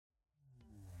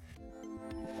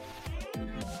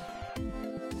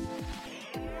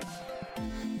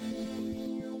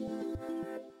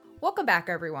Welcome back,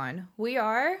 everyone. We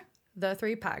are The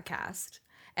Three Podcast.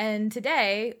 And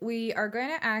today we are going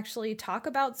to actually talk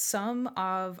about some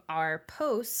of our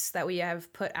posts that we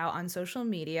have put out on social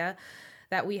media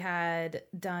that we had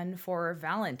done for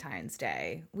Valentine's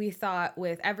Day. We thought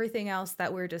with everything else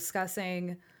that we're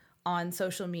discussing on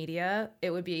social media,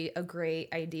 it would be a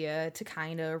great idea to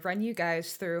kind of run you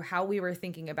guys through how we were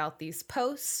thinking about these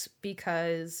posts,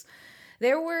 because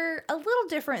they were a little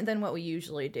different than what we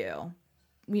usually do.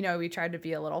 We tried to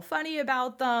be a little funny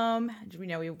about them.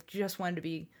 We just wanted to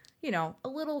be, a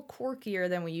little quirkier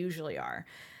than we usually are.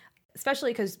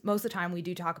 Especially because most of the time we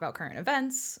do talk about current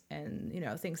events and,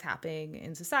 things happening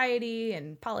in society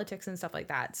and politics and stuff like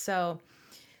that. So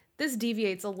this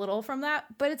deviates a little from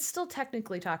that, but it's still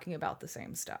technically talking about the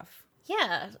same stuff.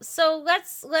 Yeah. So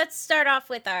let's start off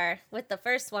with the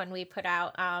first one we put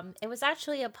out. It was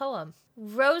actually a poem.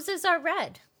 Roses are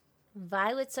red.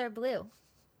 Violets are blue.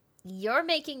 You're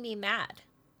making me mad.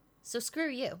 So screw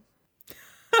you.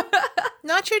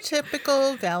 Not your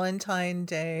typical Valentine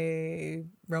Day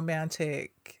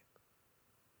romantic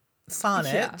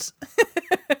sonnet. Yeah.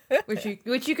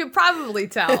 which you could probably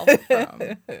tell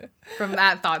from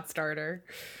that thought starter.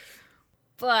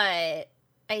 But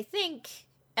I think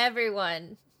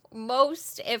everyone,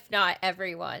 most if not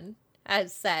everyone,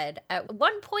 has said at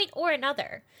one point or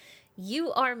another,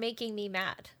 you are making me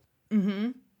mad.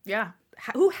 Mm-hmm. Yeah.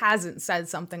 Who hasn't said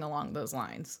something along those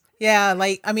lines? Yeah,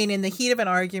 in the heat of an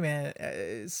argument,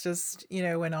 it's just,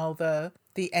 when all the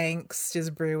angst is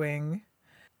brewing.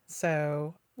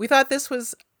 So we thought this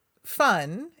was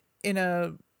fun in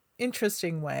a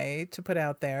interesting way to put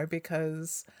out there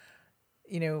because,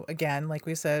 again, like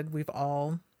we said,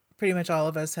 pretty much all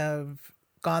of us have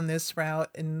gone this route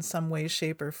in some way,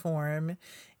 shape, or form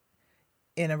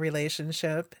in a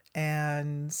relationship.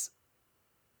 And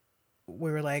we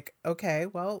were like, okay,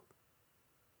 well,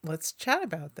 let's chat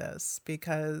about this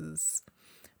because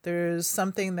there's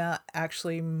something that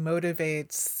actually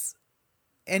motivates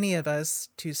any of us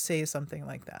to say something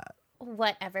like that.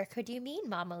 Whatever could you mean,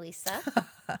 Mama Lisa?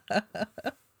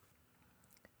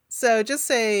 So just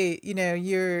say,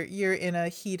 you're in a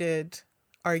heated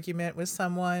argument with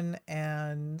someone,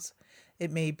 and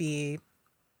it may be,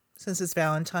 since it's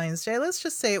Valentine's Day, let's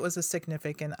just say it was a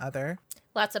significant other.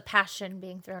 Lots of passion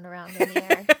being thrown around in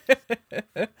the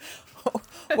air.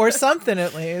 Or something,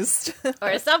 at least.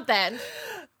 Or something.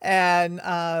 And,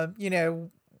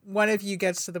 one of you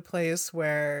gets to the place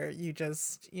where you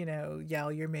just, yell,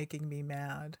 you're making me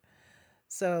mad.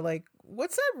 So,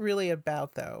 what's that really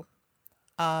about, though?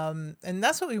 And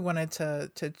that's what we wanted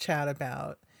to chat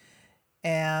about.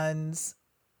 And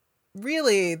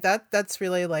really, that's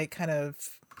really kind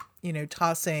of,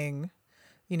 tossing,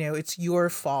 it's your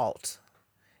fault.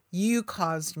 You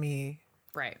caused me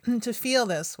to feel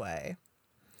this way.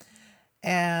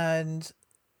 And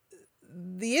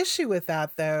the issue with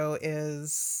that, though,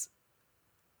 is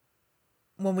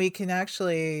when we can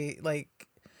actually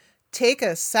take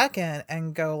a second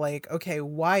and go okay,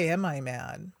 why am I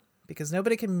mad? Because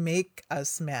nobody can make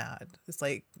us mad. It's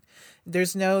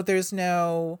there's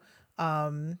no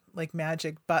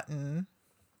magic button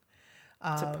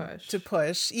to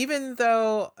push, even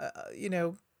though,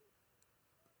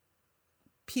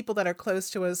 people that are close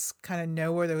to us kind of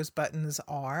know where those buttons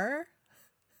are.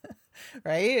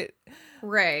 Right.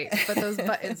 But those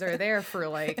buttons are there for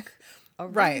a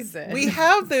reason. We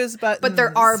have those buttons. But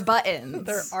there are buttons.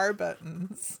 There are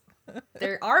buttons.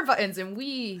 There are buttons, and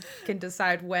we can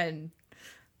decide when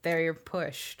they're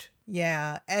pushed.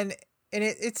 Yeah. And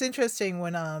it's interesting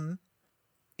when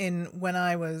when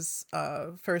I was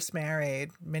first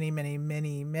married many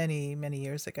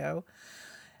years ago.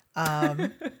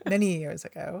 Many years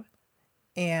ago.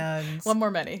 And one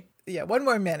more many. Yeah, one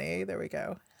more many. There we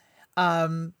go.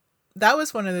 That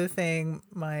was one of the things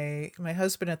my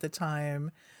husband at the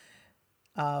time,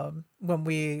 when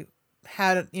we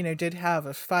had, did have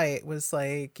a fight, was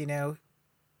it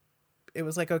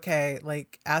was okay,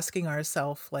 asking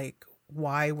ourselves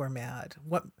why we're mad.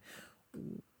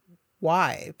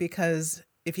 Why? Because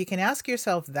if you can ask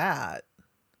yourself that,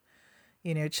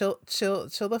 chill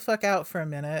the fuck out for a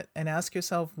minute and ask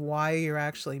yourself why you're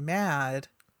actually mad.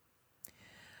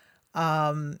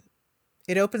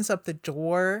 It opens up the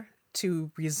door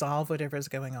to resolve whatever's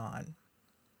going on.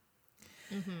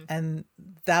 Mm-hmm. And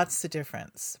that's the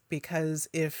difference, because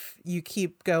if you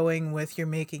keep going with you're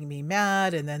making me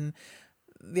mad, and then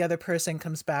the other person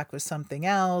comes back with something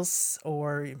else,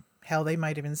 or hell, they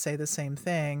might even say the same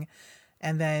thing,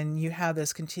 and then you have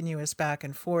this continuous back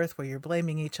and forth where you're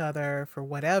blaming each other for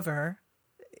whatever,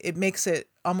 it makes it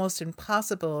almost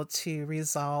impossible to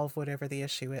resolve whatever the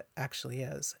issue it actually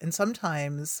is. And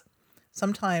sometimes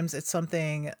sometimes it's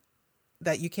something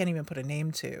that you can't even put a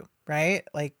name to, right?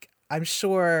 Like, I'm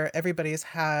sure everybody's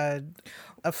had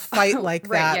a fight like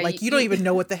Right, that. yeah, Like, you don't even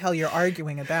know what the hell you're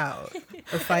arguing about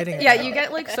or fighting Yeah, about. you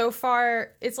get like so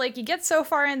far. It's like you get so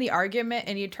far in the argument,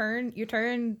 and you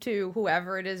turn to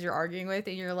whoever it is you're arguing with,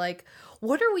 and you're like,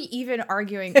 "What are we even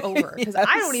arguing over?" Because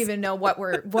I don't Yes. even know what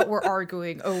we're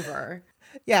arguing over.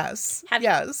 Yes. Have,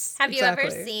 yes. have you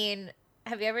exactly.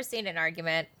 ever seen an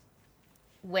argument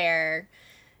where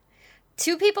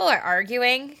two people are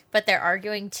arguing, but they're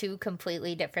arguing two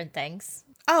completely different things?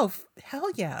 Oh, hell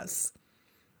yes.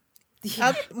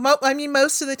 I mean,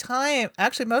 most of the time,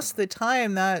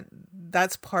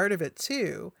 that's part of it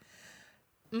too.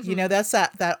 You know, that's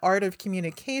that art of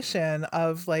communication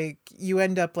of like, you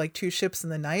end up like two ships in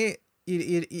the night.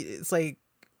 It's like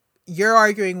you're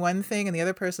arguing one thing and the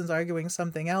other person's arguing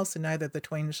something else, and neither the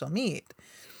twain shall meet.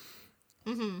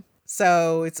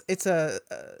 So it's a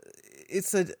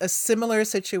similar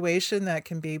situation that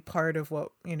can be part of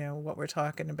what we're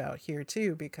talking about here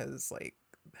too, because like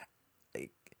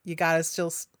you gotta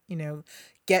still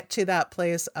get to that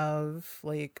place of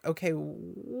like, okay,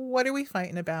 what are we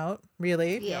fighting about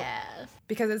really? Yeah.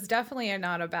 Because it's definitely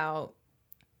not about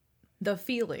the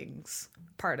feelings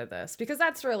part of this, because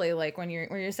that's really like when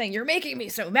you're saying you're making me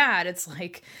so mad, it's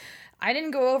like I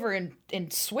didn't go over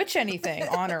and switch anything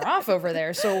on or off over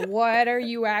there. So what are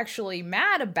you actually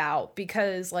mad about?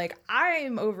 Because like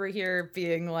I'm over here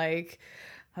being like,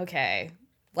 okay,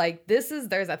 like there's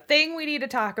a thing we need to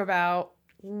talk about.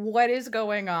 What is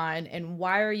going on, and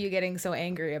why are you getting so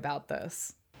angry about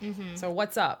this? So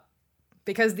what's up?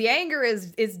 Because the anger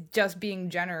is just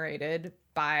being generated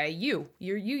by you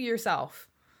yourself.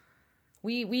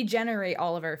 We generate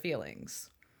all of our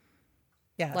feelings.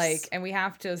 Yes. Like, and we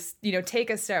have to, take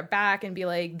a step back and be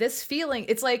like, this feeling,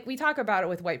 it's like, we talk about it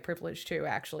with white privilege too,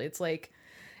 actually. It's like,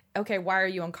 okay, why are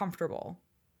you uncomfortable?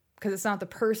 Because it's not the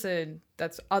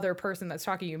other person that's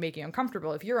talking to you making you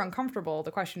uncomfortable. If you're uncomfortable, the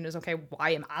question is, okay,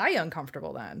 why am I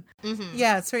uncomfortable then?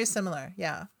 Yeah, it's very similar.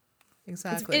 Yeah,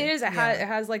 exactly. It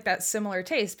has like that similar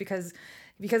taste, because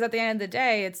at the end of the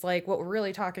day, it's like what we're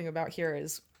really talking about here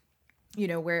is,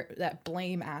 where that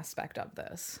blame aspect of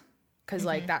this. Because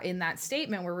like that in that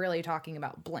statement, we're really talking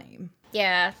about blame.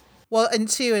 Yeah. Well,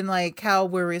 and like how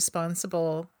we're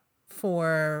responsible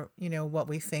for, what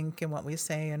we think and what we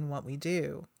say and what we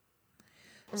do.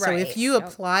 So if you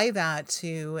apply that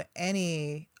to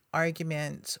any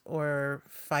argument or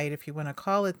fight, if you want to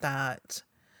call it that,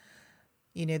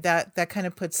 that kind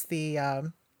of puts the, I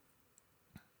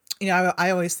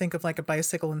always think of like a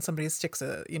bicycle and somebody sticks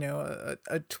a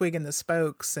twig in the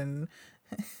spokes and,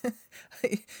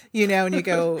 and you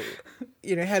go,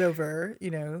 head over,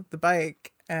 the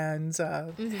bike, and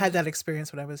had that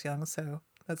experience when I was young. So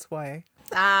that's why.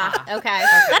 Okay.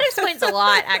 That explains a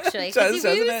lot, actually. Because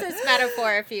you've used this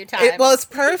metaphor a few times. It's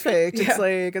perfect.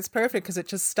 It's perfect because it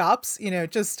just stops,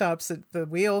 the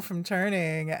wheel from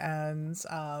turning. And,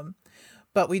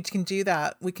 but we can do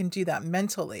that. We can do that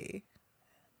mentally.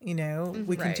 We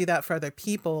can do that for other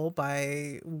people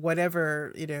by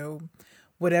whatever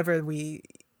we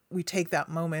take that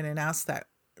moment and ask that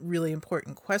really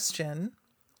important question,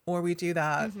 or we do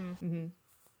that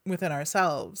within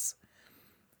ourselves.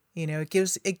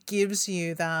 It gives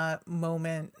you that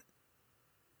moment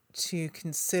to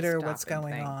consider Stop what's and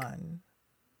going think. on.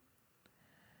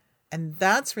 And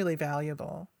that's really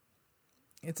valuable.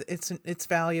 It's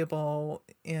valuable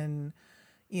in,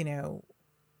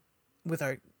 with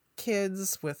our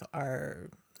kids, with our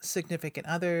significant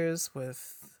others,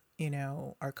 with,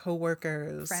 our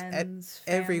coworkers, Friends,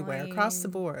 everywhere, family. across the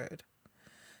board,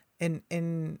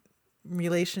 in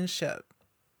relationship,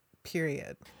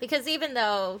 period. Because even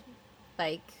though,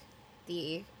 like,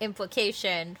 the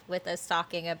implication with us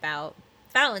talking about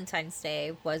Valentine's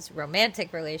Day was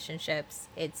romantic relationships,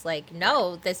 it's like,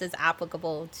 no, this is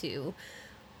applicable to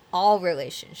all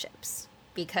relationships,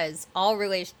 because all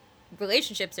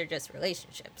relationships are just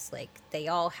relationships. Like, they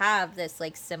all have this,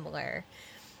 like, similar...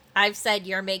 I've said,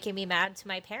 you're making me mad to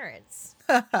my parents.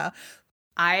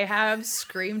 I have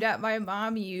screamed at my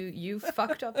mom, you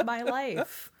fucked up my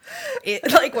life.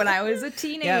 Like when I was a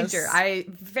teenager. Yes. I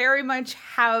very much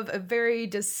have a very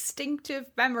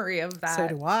distinctive memory of that. So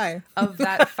do I. Of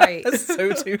that fight.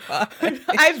 So do I.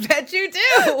 I bet you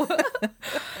do.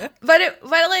 but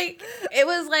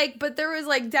there was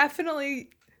like definitely,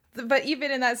 but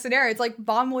even in that scenario, it's like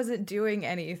mom wasn't doing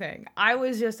anything. I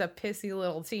was just a pissy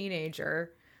little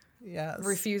teenager. Yes.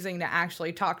 Refusing to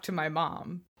actually talk to my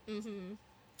mom.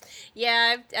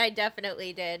 Yeah, I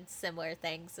definitely did similar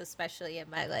things, especially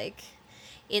in my, like,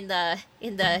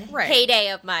 Right.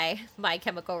 heyday of my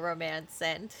Chemical Romance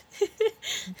and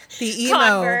The emo,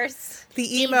 Converse.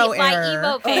 the emo my era.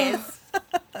 emo phase.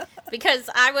 Because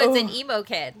I was an emo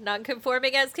kid,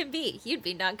 non-conforming as can be. You'd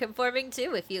be non-conforming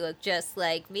too if you look just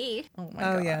like me. Oh my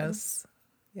Oh god. yes,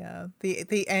 yeah.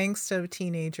 The angst of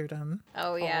teenagerdom.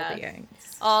 Oh yeah, All the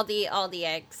angst. all the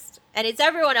angst, and it's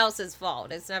everyone else's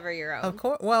fault. It's never your own. Of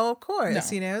course. Well, of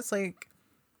course. No. You know, it's like,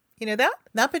 you know,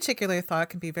 that particular thought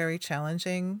can be very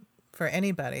challenging for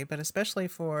anybody, but especially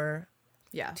for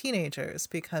Yeah. teenagers,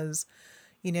 because,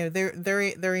 you know,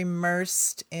 they're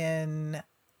immersed in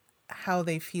how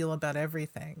they feel about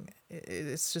everything.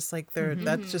 It's just like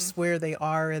that's just where they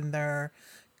are in their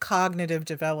cognitive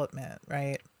development,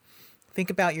 right? Think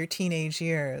about your teenage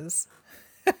years.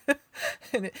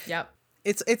 And Yep.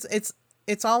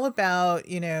 it's all about,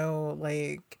 you know,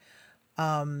 like,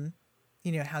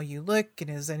 you know, how you look, and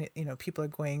is any, you know, people are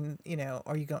going, you know,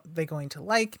 they going to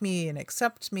like me and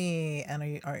accept me, and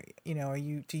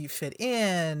do you fit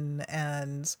in,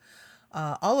 and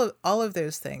all of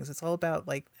those things. It's all about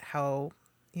like how,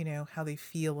 you know, how they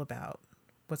feel about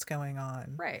what's going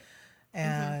on, Right.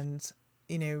 and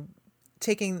you know,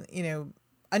 taking, you know,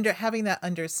 having that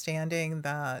understanding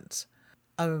that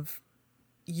of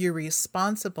you're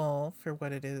responsible for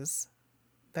what it is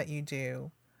that you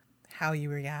do, how you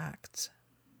react,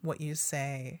 what you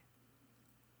say,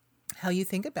 how you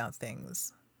think about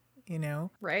things, you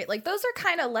know? Right. Like those are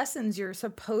kind of lessons you're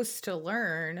supposed to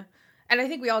learn. And I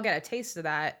think we all get a taste of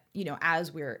that, you know,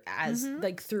 as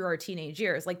like through our teenage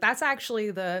years. Like that's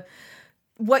actually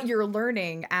what you're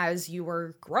learning as you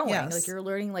were growing. Yes. Like you're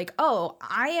learning like, oh,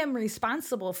 I am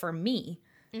responsible for me.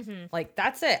 Like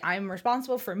that's it. I'm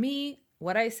responsible for me,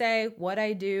 what I say, what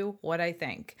I do, what I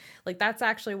think. Like that's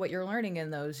actually what you're learning in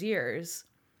those years.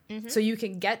 So you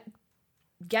can get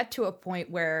to a point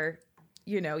where,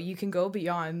 you know, you can go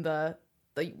beyond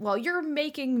well, you're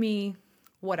making me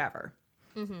whatever.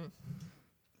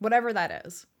 Whatever that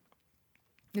is.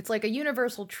 It's like a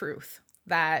universal truth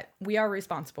that we are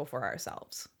responsible for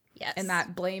ourselves. Yes, And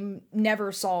that blame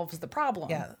never solves the problem.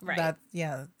 Yeah, Right.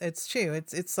 it's true.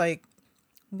 It's like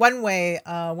one way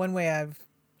I've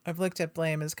looked at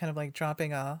blame as kind of like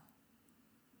dropping a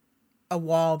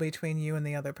wall between you and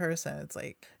the other person. It's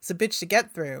like it's a bitch to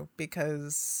get through,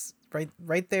 because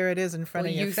right there it is in front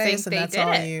of your you face, think and they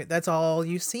did it. that's all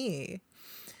you see.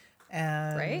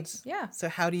 And Right? Yeah. so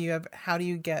how do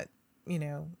you get, you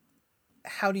know,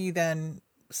 how do you then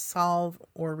solve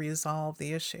or resolve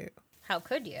the issue? How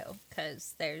could you?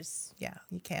 Because there's Yeah,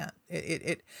 you can't.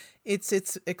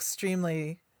 It's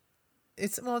extremely,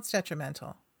 it's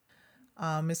detrimental.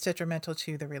 It's detrimental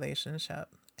to the relationship.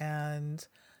 And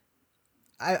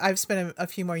I've spent a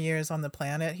few more years on the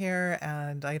planet here,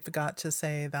 and I forgot to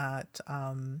say that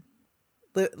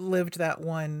lived that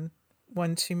one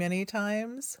too many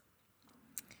times.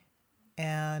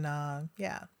 And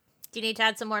yeah. Do you need to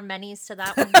add some more many's to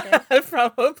that one too?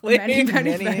 Probably Many.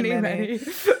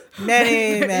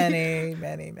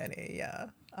 many. Yeah.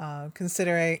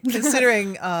 Considering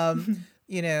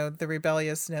you know, the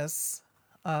rebelliousness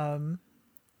I've,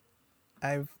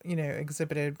 you know,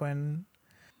 exhibited when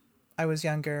I was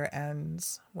younger, and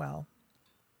well,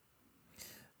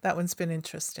 that one's been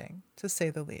interesting to say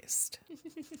the least.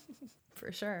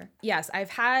 For sure. Yes,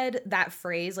 I've had that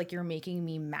phrase, like, you're making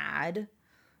me mad,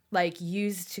 like,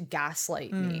 used to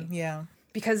gaslight me. Yeah.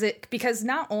 Because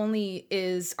not only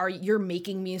you're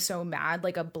making me so mad,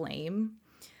 like a blame,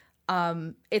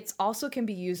 it's also can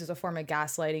be used as a form of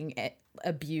gaslighting,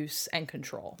 abuse, and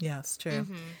control. Yes, true.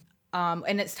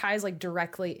 And it ties like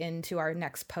directly into our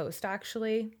next post,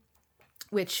 actually,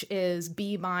 which is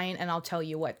be mine and I'll tell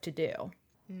you what to do.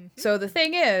 So the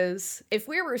thing is, if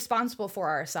we're responsible for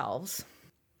ourselves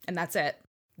and that's it,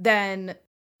 then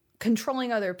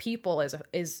controlling other people is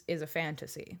a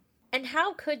fantasy. And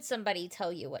how could somebody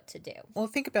tell you what to do? Well,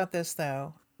 think about this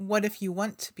though. What if you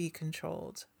want to be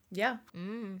controlled? Yeah.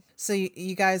 So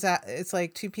you guys, it's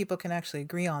like two people can actually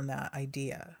agree on that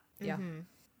idea. Yeah.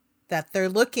 That they're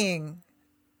looking,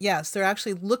 yes, they're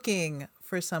actually looking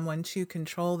for someone to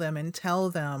control them and tell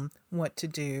them what to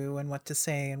do and what to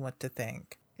say and what to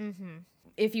think.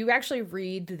 If you actually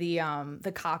read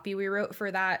the copy we wrote for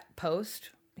that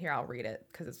post, here, I'll read it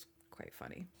because it's quite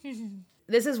funny.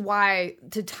 This is why,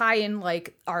 to tie in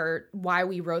like why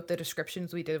we wrote the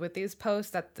descriptions we did with these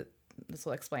posts, this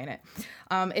will explain it.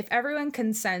 If everyone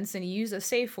consents and you use a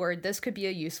safe word, this could be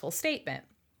a useful statement.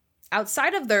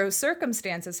 Outside of those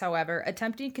circumstances, however,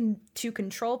 attempting to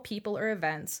control people or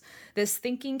events, this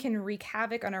thinking can wreak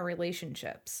havoc on our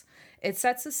relationships. It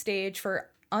sets the stage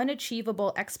for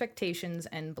unachievable expectations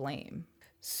and blame.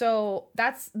 So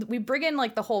we bring in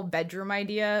like the whole bedroom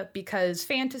idea because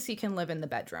fantasy can live in the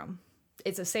bedroom.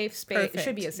 It's a safe space. Perfect. It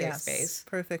should be a safe Yes. space.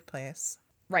 Perfect place.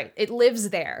 Right. It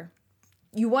lives there.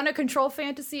 You want to control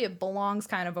fantasy, it belongs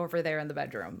kind of over there in the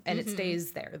bedroom. And it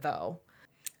stays there, though.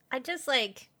 I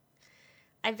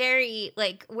very,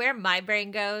 like, where my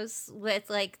brain goes with,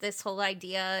 like, this whole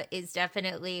idea is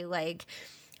definitely, like,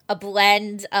 a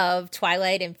blend of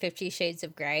Twilight and 50 Shades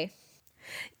of Grey.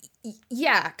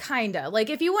 Yeah, kind of.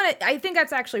 Like, if you want to, I think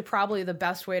that's actually probably the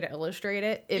best way to illustrate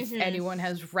it. If anyone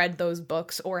has read those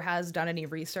books or has done any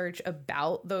research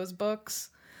about those books,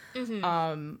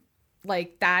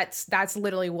 like, that's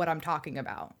literally what I'm talking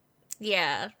about.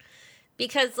 Yeah.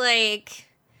 Because, like,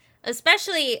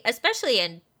 especially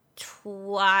in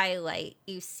Twilight,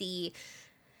 you see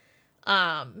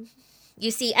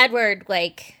Edward,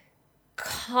 like,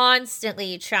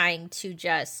 constantly trying to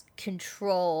just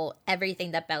control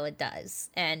everything that Bella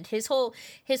does, and his whole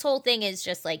thing is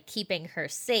just like keeping her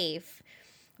safe.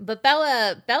 But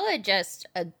Bella just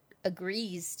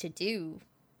agrees to do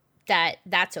that.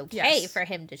 That's okay for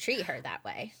him to treat her that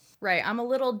way. Right. I'm a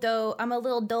little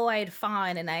doe-eyed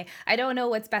fawn, and I don't know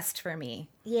what's best for me.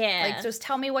 Yeah. Like, just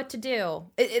tell me what to do.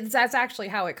 That's actually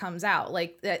how it comes out.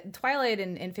 Like, Twilight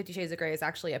and 50 Shades of Grey is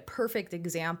actually a perfect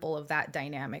example of that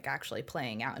dynamic actually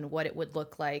playing out and what it would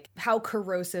look like, how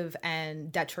corrosive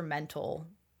and detrimental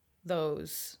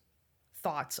those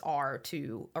thoughts are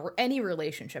to any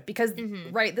relationship. Because,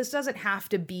 right, this doesn't have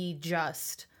to be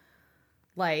just,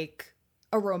 like,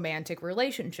 a romantic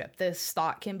relationship. This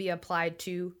thought can be applied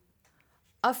to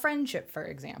a friendship, for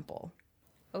example.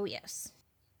 Oh, yes.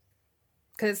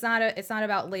 Because it's not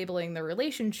about labeling the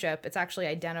relationship. It's actually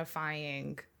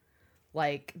identifying,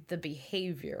 like, the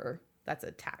behavior that's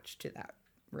attached to that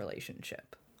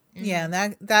relationship. Yeah,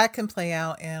 and that can play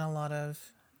out in a lot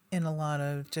of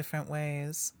different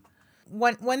ways.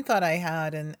 One thought I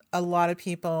had, and a lot of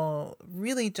people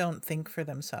really don't think for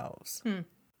themselves.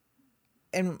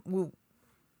 And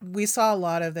we saw a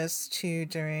lot of this too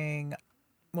during,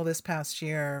 this past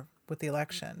year with the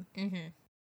election.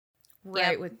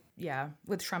 Right.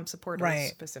 With Trump supporters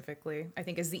specifically, I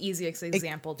think is the easiest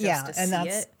example to see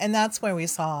it. And that's where we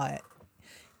saw it,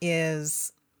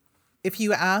 is if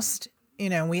you asked,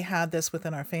 we had this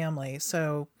within our family,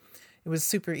 so it was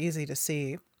super easy to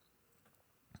see.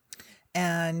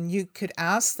 And you could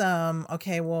ask them,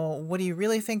 okay, well, what do you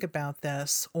really think about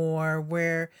this? Or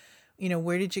where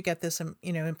did you get this,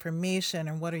 information,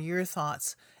 and what are your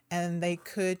thoughts? And they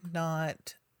could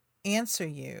not answer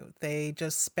you. They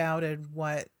just spouted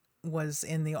what was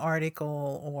in the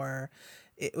article, or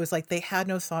it was like they had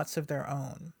no thoughts of their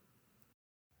own.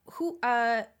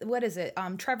 What is it?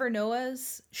 Trevor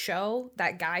Noah's show,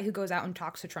 that guy who goes out and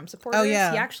talks to Trump supporters. Oh,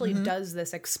 yeah. He actually does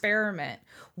this experiment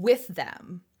with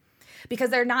them.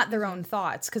 Because they're not their own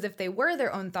thoughts. Because if they were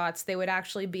their own thoughts, they would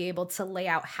actually be able to lay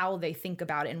out how they think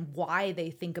about it and why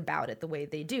they think about it the way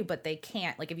they do. But they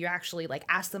can't. Like, if you actually like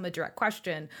ask them a direct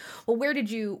question, well, where did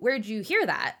you hear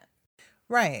that?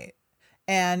 Right.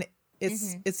 And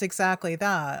it's exactly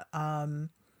that.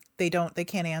 They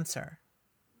can't answer.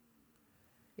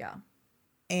 Yeah.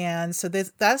 And so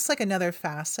that's like another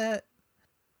facet.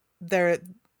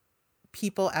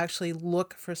 People actually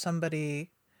look for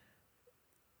somebody,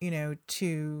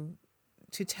 to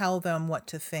tell them what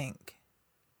to think.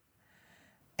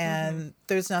 And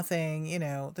there's nothing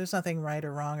right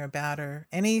or wrong or bad or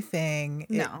anything.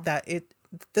 No.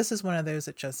 This is one of those,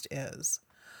 it just is.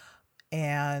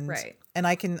 And and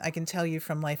I can tell you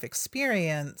from life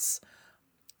experience,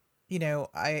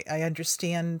 I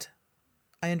understand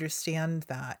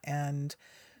that. And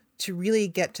to really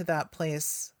get to that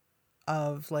place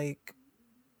of like,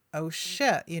 oh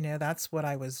shit, that's what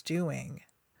I was doing.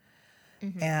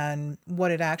 And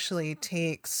what it actually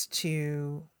takes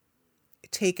to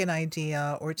take an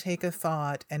idea or take a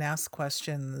thought and ask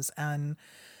questions and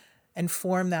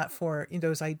form that for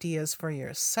those ideas for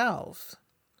yourself.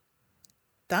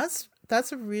 That's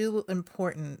a real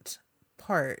important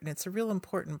part, and it's a real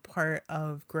important part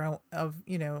of growing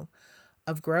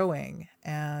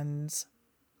and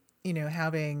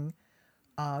having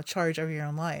charge over your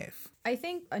own life. I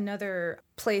think another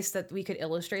place that we could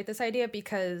illustrate this idea,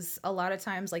 because a lot of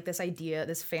times, like, this idea,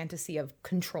 this fantasy of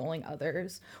controlling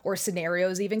others or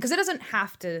scenarios even, because it doesn't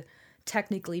have to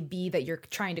technically be that you're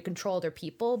trying to control other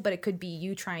people, but it could be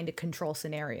you trying to control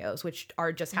scenarios, which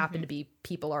are just happen to be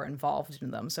people are involved in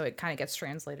them. So it kind of gets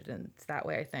translated in that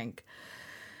way, I think.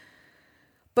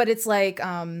 But it's like,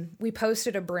 we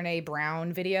posted a Brene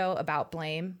Brown video about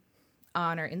blame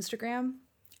on our Instagram.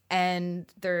 And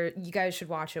you guys should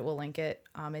watch it. We'll link it.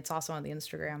 It's also on the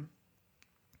Instagram.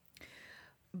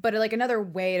 But like another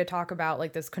way to talk about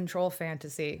like this control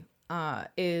fantasy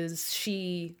is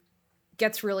she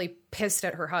gets really pissed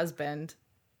at her husband,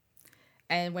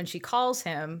 and when she calls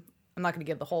him, I'm not going to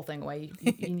give the whole thing away.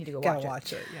 You need to go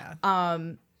watch it.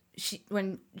 Yeah.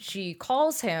 When she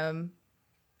calls him,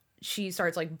 she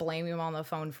starts like blaming him on the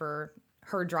phone for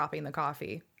her dropping the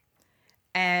coffee.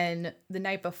 And the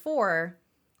night before,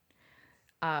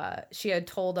 she had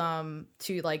told him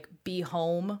to like be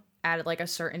home at like a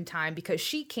certain time because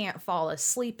she can't fall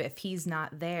asleep if he's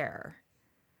not there.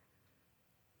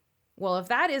 Well, if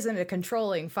that isn't a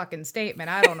controlling fucking statement,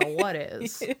 I don't know what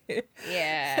is.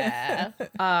 Yeah.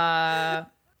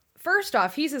 First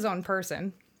off, he's his own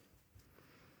person.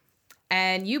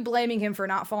 And you blaming him for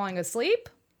not falling asleep?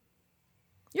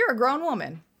 You're a grown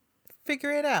woman.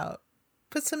 Figure it out.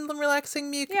 Put some relaxing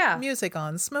music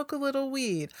on. Smoke a little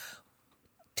weed.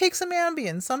 Take some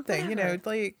Ambien, something. Whatever. You know,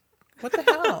 like, what the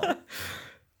hell?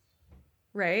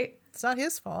 Right? It's not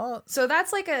his fault. So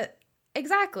that's like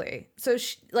exactly. So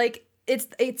like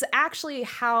it's actually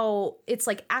how it's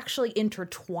like actually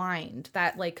intertwined.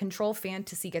 That like control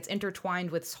fantasy gets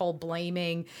intertwined with this whole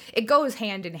blaming. It goes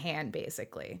hand in hand,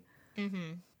 basically.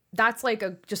 Mm-hmm. That's like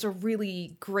just a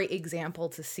really great example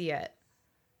to see it.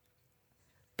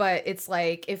 But it's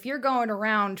like, if you're going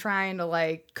around trying to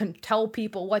like tell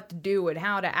people what to do and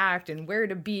how to act and where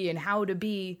to be and how to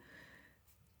be,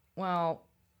 well,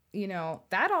 you know,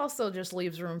 that also just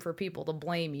leaves room for people to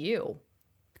blame you.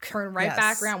 Turn right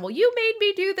back around. Well, you made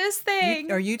me do this thing.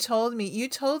 You told me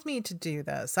to do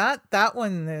this. That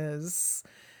one's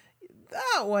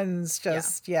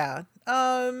just, yeah.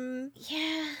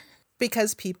 Yeah.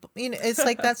 Because people, you know, it's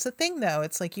like, that's the thing though.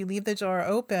 It's like you leave the door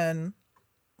open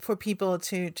for people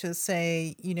to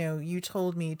say, you know, you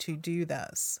told me to do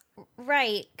this.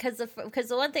 Right. Because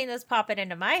the one thing that's popping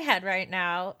into my head right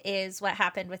now is what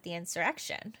happened with the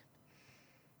insurrection.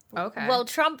 Okay. Well,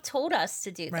 Trump told us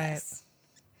to do Right. this.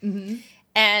 Mm-hmm.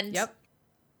 And Yep.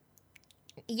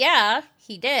 yeah,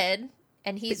 he did.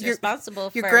 And he's responsible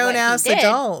for You're grown what ass he did.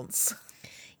 adults.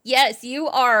 Yes, you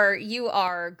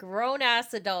are grown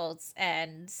ass adults,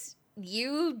 and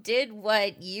you did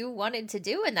what you wanted to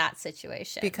do in that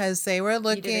situation. Because they were You did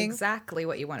looking. exactly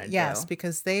what you wanted to do. Yes,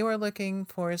 because they were looking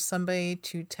for somebody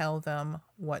to tell them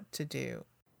what to do.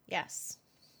 Yes.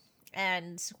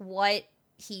 And what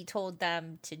he told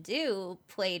them to do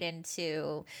played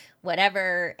into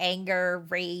whatever anger,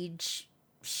 rage,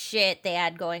 shit they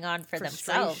had going on for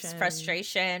themselves.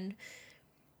 Frustration.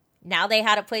 Now they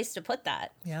had a place to put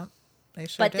that. Yeah, they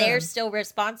sure But did. they're still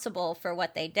responsible for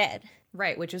what they did.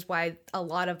 Right, which is why a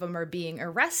lot of them are being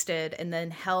arrested and then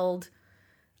held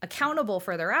accountable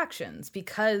for their actions,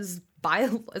 because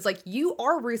it's like, you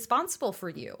are responsible for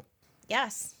you.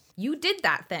 Yes. You did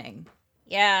that thing.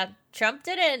 Yeah, Trump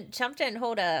didn't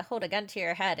hold a gun to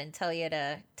your head and tell you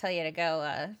to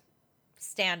go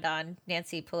stand on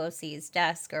Nancy Pelosi's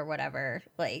desk or whatever.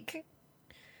 Like,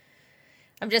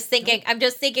 I'm just thinking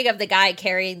of the guy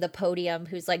carrying the podium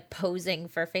who's like posing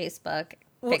for Facebook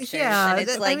pictures. Yeah, and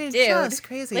it's like, I mean, dude, just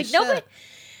crazy like shit. nobody.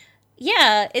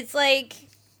 Yeah, it's like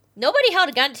nobody held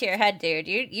a gun to your head, dude.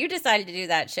 You decided to do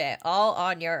that shit all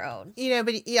on your own. You know,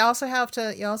 but you also have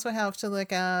to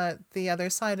look at the other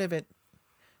side of it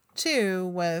too,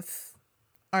 with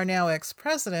our now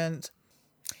ex-president,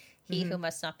 He who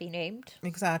must not be named.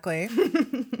 exactly,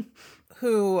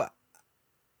 who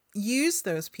used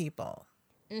those people.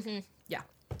 Mm-hmm.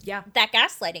 Yeah. That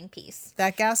gaslighting piece.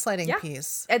 That gaslighting Yeah.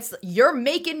 piece. It's, you're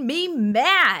making me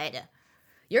mad.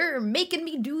 You're making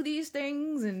me do these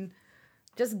things, and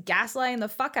just gaslighting the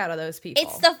fuck out of those people.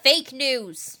 It's the fake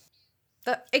news.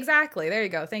 Exactly. There you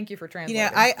go. Thank you for You translating.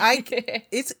 know,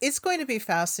 it's going to be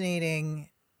fascinating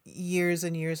years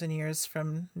and years and years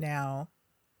from now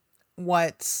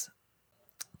what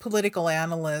political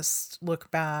analysts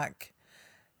look back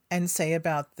and say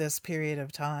about this period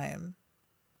of time.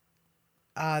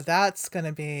 That's going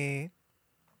to be,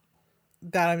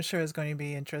 that I'm sure is going to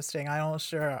be interesting. I'm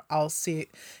sure I'll see,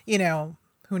 you know,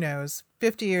 who knows,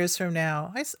 50 years from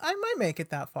now, I might make it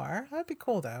that far. That'd be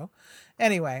cool though.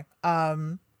 Anyway,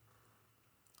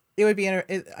 it would be, I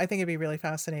think it'd be really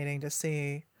fascinating to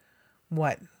see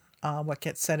what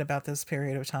gets said about this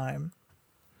period of time.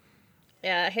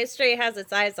 Yeah, history has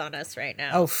its eyes on us right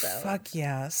now. Oh, so. fuck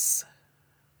yes.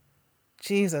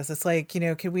 Jesus, it's like, you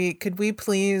know, could we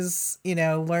please, you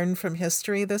know, learn from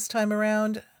history this time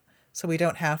around so we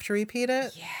don't have to repeat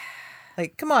it? Yeah.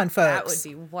 Like, come on, folks. That would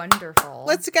be wonderful.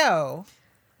 Let's go.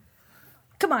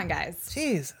 Come on, guys.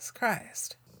 Jesus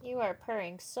Christ. You are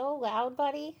purring so loud,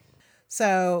 buddy.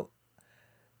 So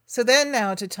then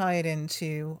now to tie it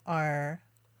into our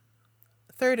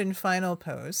third and final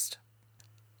post,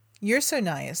 You're so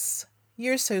nice.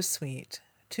 You're so sweet.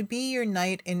 To be your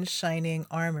knight in shining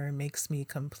armor makes me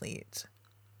complete.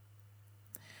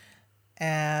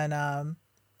 And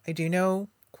I do know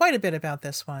quite a bit about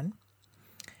this one.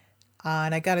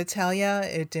 And I got to tell you,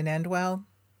 it didn't end well.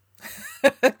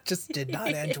 Just did not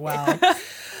end well.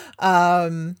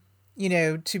 You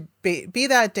know, to be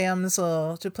that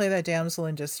damsel, to play that damsel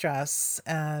in distress.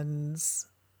 And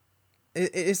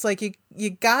it's like you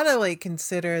gotta like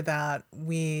consider that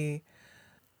we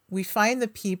find the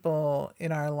people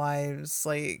in our lives,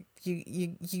 like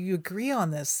you agree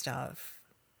on this stuff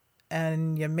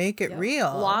and you make it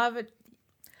real.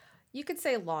 You could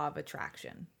say law of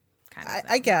attraction, kind of thing.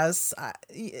 I guess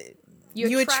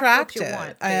you attract it.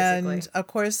 Want, and of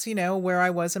course, you know, where I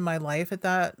was in my life at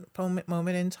that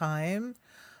moment in time,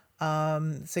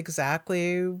 it's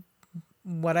exactly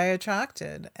what I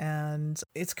attracted. And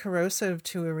it's corrosive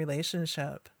to a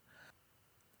relationship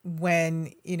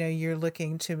when, you know, you're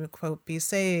looking to, quote, be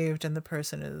saved and the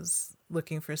person is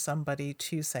looking for somebody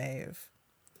to save.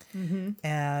 Mm-hmm.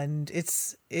 And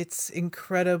it's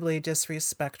incredibly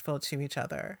disrespectful to each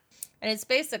other. And it's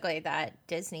basically that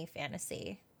Disney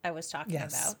fantasy I was talking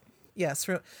about. Yes.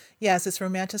 Yes, it's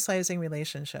romanticizing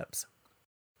relationships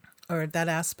or that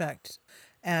aspect.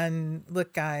 And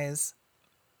look, guys,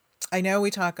 I know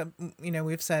we talk, you know,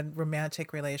 we've said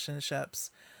romantic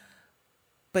relationships,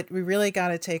 but we really got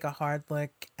to take a hard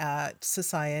look at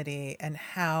society and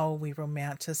how we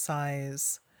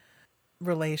romanticize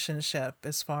relationship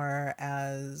as far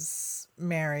as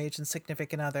marriage and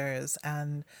significant others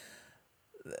and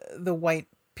the white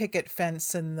picket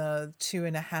fence and the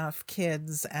 2.5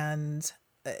 kids and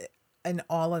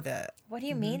all of it. What do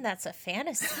you mean that's a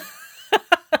fantasy?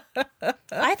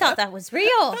 I thought that was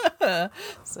real.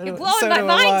 You're blowing my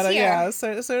mind here. Yeah,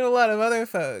 so do a lot of other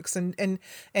folks, and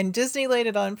Disney laid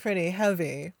it on pretty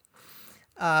heavy.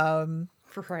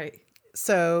 Right.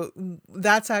 So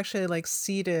that's actually like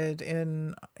seated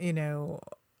in, you know,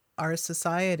 our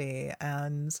society,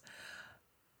 and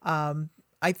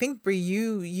I think Brie,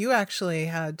 you actually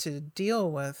had to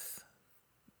deal with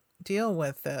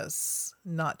this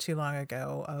not too long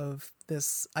ago of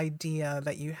this idea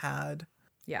that you had.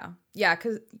 Yeah,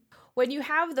 because when you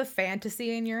have the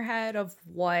fantasy in your head of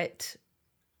what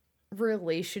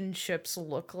relationships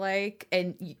look like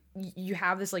and you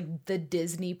have this like the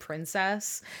Disney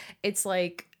princess, it's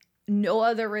like no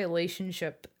other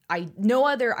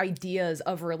ideas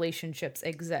of relationships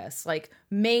exist. Like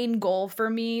main goal for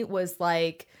me was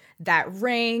like that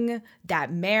ring,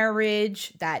 that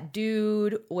marriage, that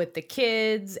dude with the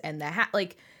kids and the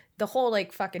like the whole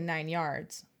like fucking 9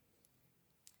 yards.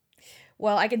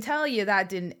 Well, I can tell you that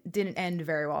didn't end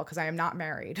very well because I am not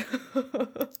married.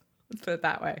 Let's put it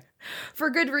that way. For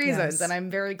good reasons. Yes. And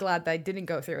I'm very glad that I didn't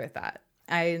go through with that.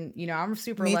 I'm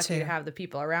super lucky to have the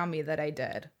people around me that I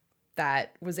did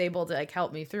that was able to like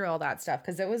help me through all that stuff.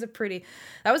 Cause that was a pretty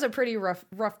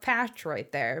rough patch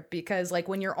right there. Because like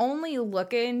when you're only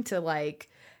looking to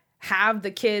like have the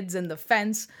kids and the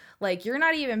fence, like you're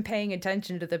not even paying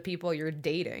attention to the people you're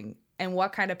dating and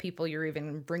what kind of people you're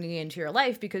even bringing into your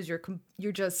life because you're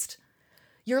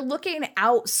looking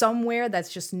out somewhere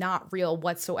that's just not real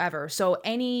whatsoever. So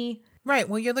right.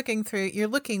 Well, you're looking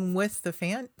with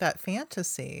that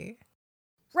fantasy.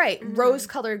 Right. Mm-hmm.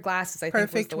 Rose-colored glasses, I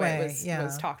think was the way it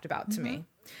was talked about to me.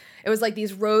 It was like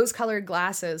these rose-colored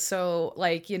glasses. So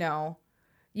like, you know,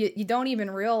 you don't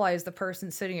even realize the person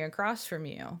sitting across from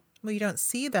you. Well, you don't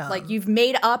see them. Like you've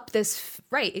made up this,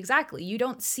 right, exactly. You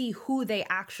don't see who they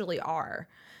actually are.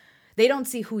 They don't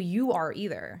see who you are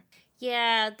either.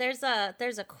 Yeah, there's a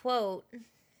quote.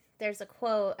 There's a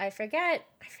quote. I forget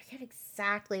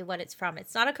exactly what it's from.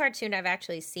 It's not a cartoon I've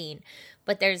actually seen,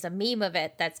 but there's a meme of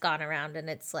it that's gone around and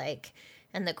it's like,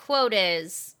 and the quote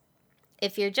is,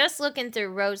 if you're just looking through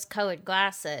rose-colored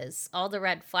glasses, all the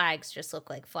red flags just look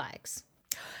like flags.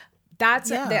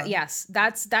 That's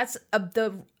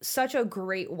such a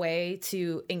great way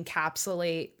to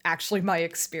encapsulate actually my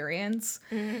experience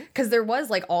because there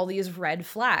was like all these red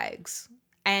flags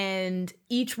and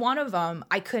each one of them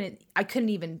I couldn't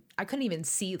even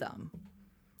see them.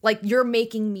 Like you're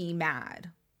making me mad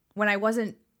when I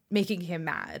wasn't making him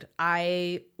mad.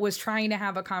 I was trying to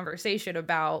have a conversation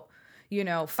about, you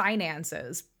know,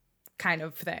 finances kind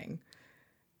of thing.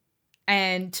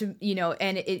 And to, you know,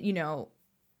 and it, you know,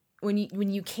 when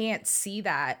you can't see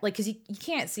that, like, because you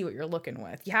can't see what you're looking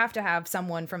with. You have to have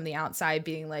someone from the outside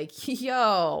being like,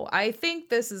 yo, I think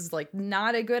this is, like,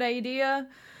 not a good idea.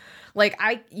 Like,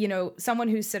 someone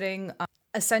who's sitting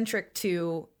eccentric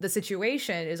to the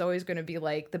situation is always going to be,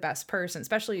 like, the best person,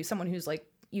 especially someone who's, like,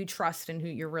 you trust and who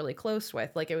you're really close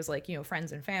with. Like it was like,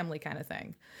 friends and family kind of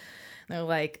thing. And they're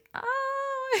like,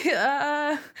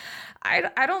 I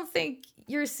don't think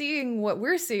you're seeing what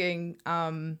we're seeing.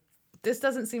 This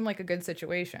doesn't seem like a good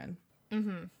situation.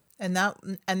 Mm-hmm. And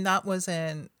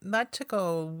that took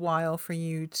a while for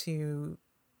you to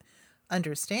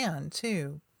understand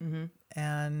too. Mm-hmm.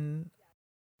 And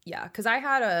yeah, because I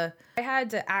had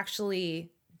to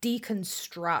actually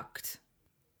deconstruct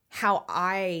how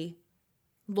I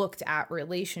looked at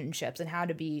relationships and how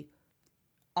to be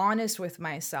honest with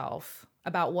myself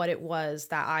about what it was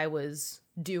that I was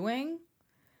doing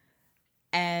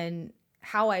and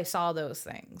how I saw those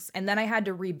things. And then I had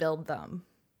to rebuild them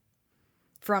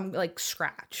from like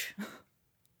scratch.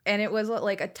 And it was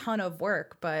like a ton of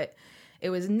work, but it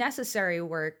was necessary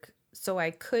work so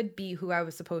I could be who I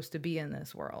was supposed to be in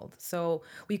this world. So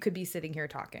we could be sitting here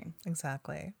talking.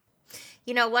 exactly.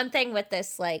 One thing with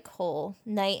this like whole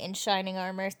knight in shining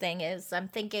armor thing is I'm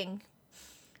thinking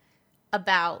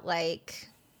about like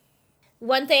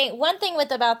one thing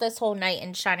about this whole knight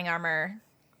in shining armor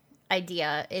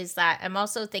idea is that I'm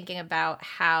also thinking about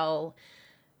how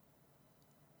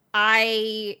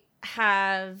I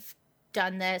have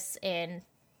done this in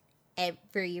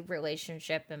every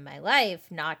relationship in my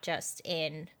life, not just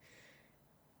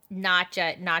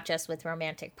with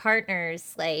romantic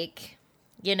partners. Like,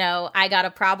 I got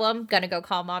a problem, gonna go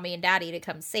call mommy and daddy to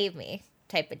come save me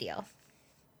type of deal.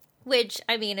 Which,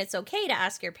 I mean, it's okay to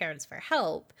ask your parents for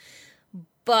help,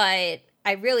 but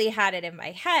I really had it in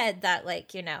my head that,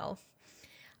 like,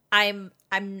 I'm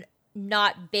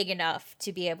not big enough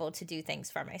to be able to do things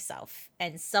for myself,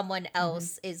 and someone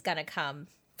else is gonna come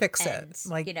Fix and, it.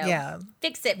 Like, yeah.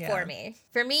 fix it for me.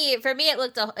 For me, it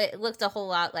looked a whole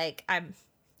lot like I'm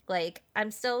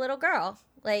still a little girl.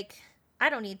 Like,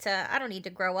 I don't need to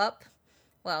grow up.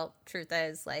 Well, truth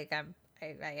is, like, I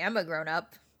am a grown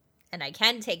up and I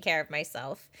can take care of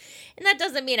myself. And that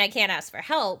doesn't mean I can't ask for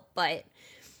help, but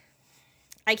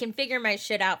I can figure my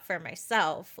shit out for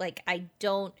myself. Like, I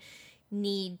don't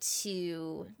need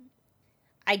to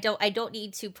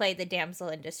play the damsel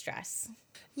in distress.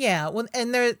 Yeah, well,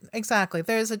 and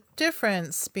there's a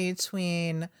difference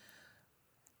between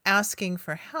asking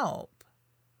for help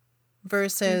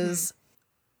versus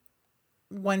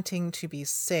wanting to be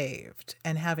saved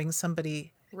and having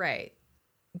somebody Right.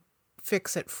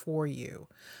 fix it for you.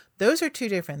 Those are two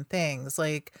different things.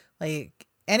 Like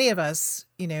any of us,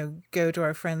 go to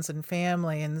our friends and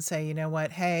family and say, you know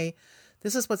what, hey,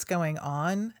 this is what's going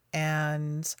on,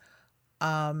 and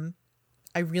I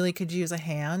really could use a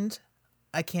hand.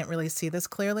 I can't really see this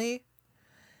clearly.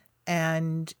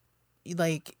 And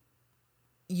like,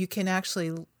 you can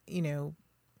actually,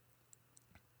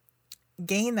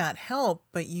 gain that help,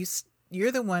 but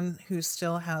you're the one who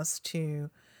still has to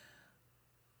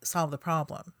solve the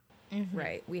problem. Mm-hmm.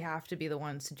 Right. We have to be the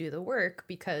ones to do the work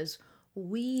because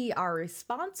we are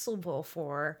responsible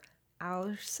for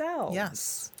ourselves.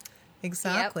 Yes,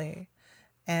 exactly. Yep.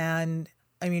 And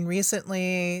I mean,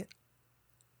 recently,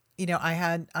 I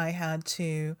had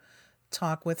to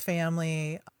talk with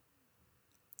family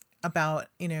about,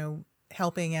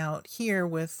 helping out here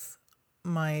with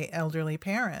my elderly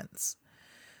parents,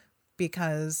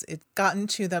 because it's gotten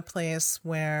to the place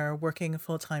where working a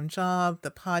full-time job,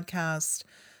 the podcast,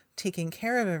 taking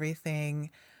care of everything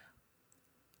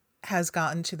has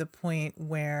gotten to the point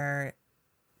where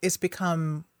it's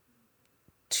become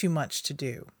too much to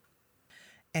do.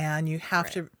 And you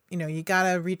have to, you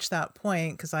got to reach that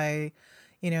point, because I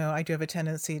do have a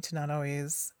tendency to not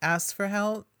always ask for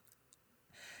help.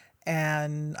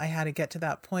 And I had to get to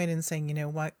that point and saying, you know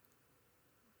what,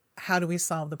 how do we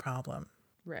solve the problem?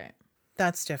 Right.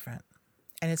 That's different.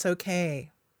 And it's okay.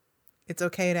 It's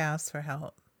okay to ask for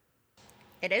help.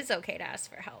 It is okay to ask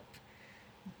for help.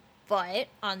 But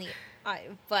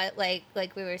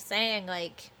like we were saying,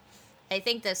 like, I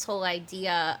think this whole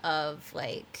idea of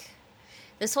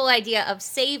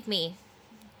save me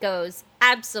goes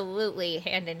absolutely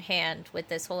hand in hand with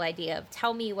this whole idea of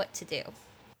tell me what to do.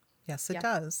 Yes, it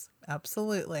does.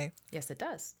 Absolutely. Yes, it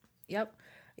does. Yep.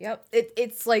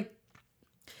 It's like,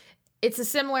 it's a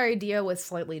similar idea with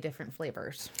slightly different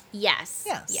flavors. Yes.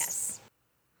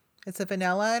 It's a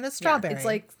vanilla and a strawberry. Yeah, it's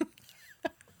like,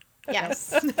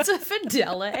 yes. It's a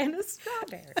vanilla and a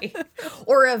strawberry.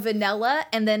 Or a vanilla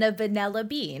and then a vanilla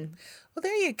bean. Well,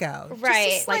 there you go. Right.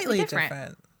 Just slightly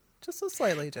different. Just a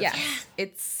slightly different. Yeah.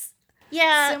 It's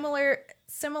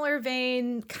similar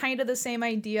vein, kind of the same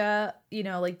idea.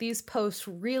 Like, these posts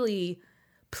really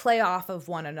play off of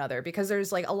one another because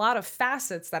there's like a lot of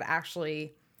facets that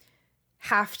actually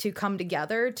have to come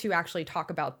together to actually talk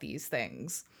about these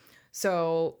things.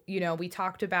 So, we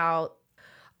talked about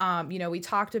We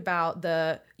talked about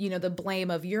the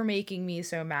blame of you're making me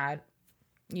so mad.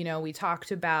 We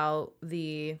talked about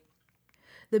the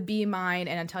be mine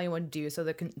and I tell you what to do. So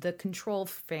the control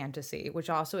fantasy, which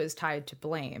also is tied to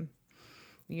blame,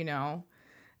 and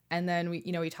then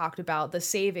we talked about the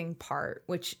saving part,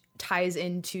 which ties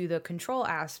into the control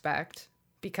aspect,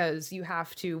 because you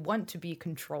have to want to be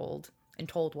controlled and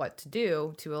told what to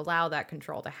do to allow that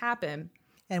control to happen.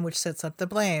 And which sets up the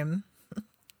blame.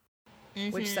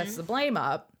 Which sets the blame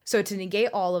up. So to negate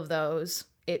all of those,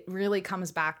 it really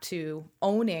comes back to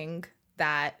owning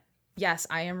that, yes,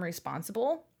 I am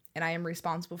responsible, and I am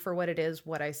responsible for what it is,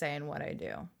 what I say, and what I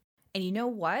do. And you know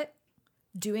what?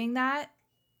 Doing that,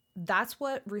 that's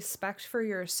what respect for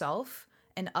yourself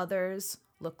and others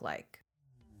look like.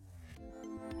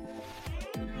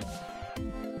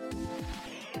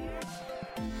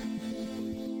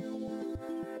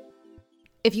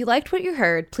 If you liked what you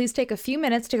heard, please take a few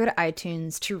minutes to go to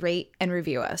iTunes to rate and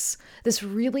review us. This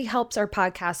really helps our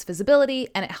podcast visibility,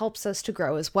 and it helps us to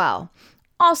grow as well.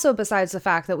 Also, besides the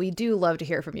fact that we do love to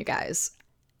hear from you guys.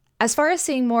 As far as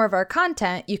seeing more of our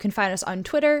content, you can find us on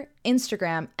Twitter,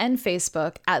 Instagram, and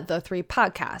Facebook at The 3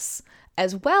 Podcasts,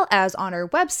 as well as on our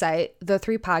website,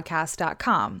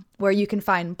 the3podcast.com, where you can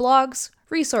find blogs,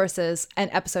 resources, and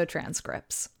episode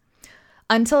transcripts.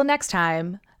 Until next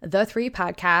time, The 3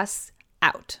 Podcasts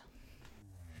out.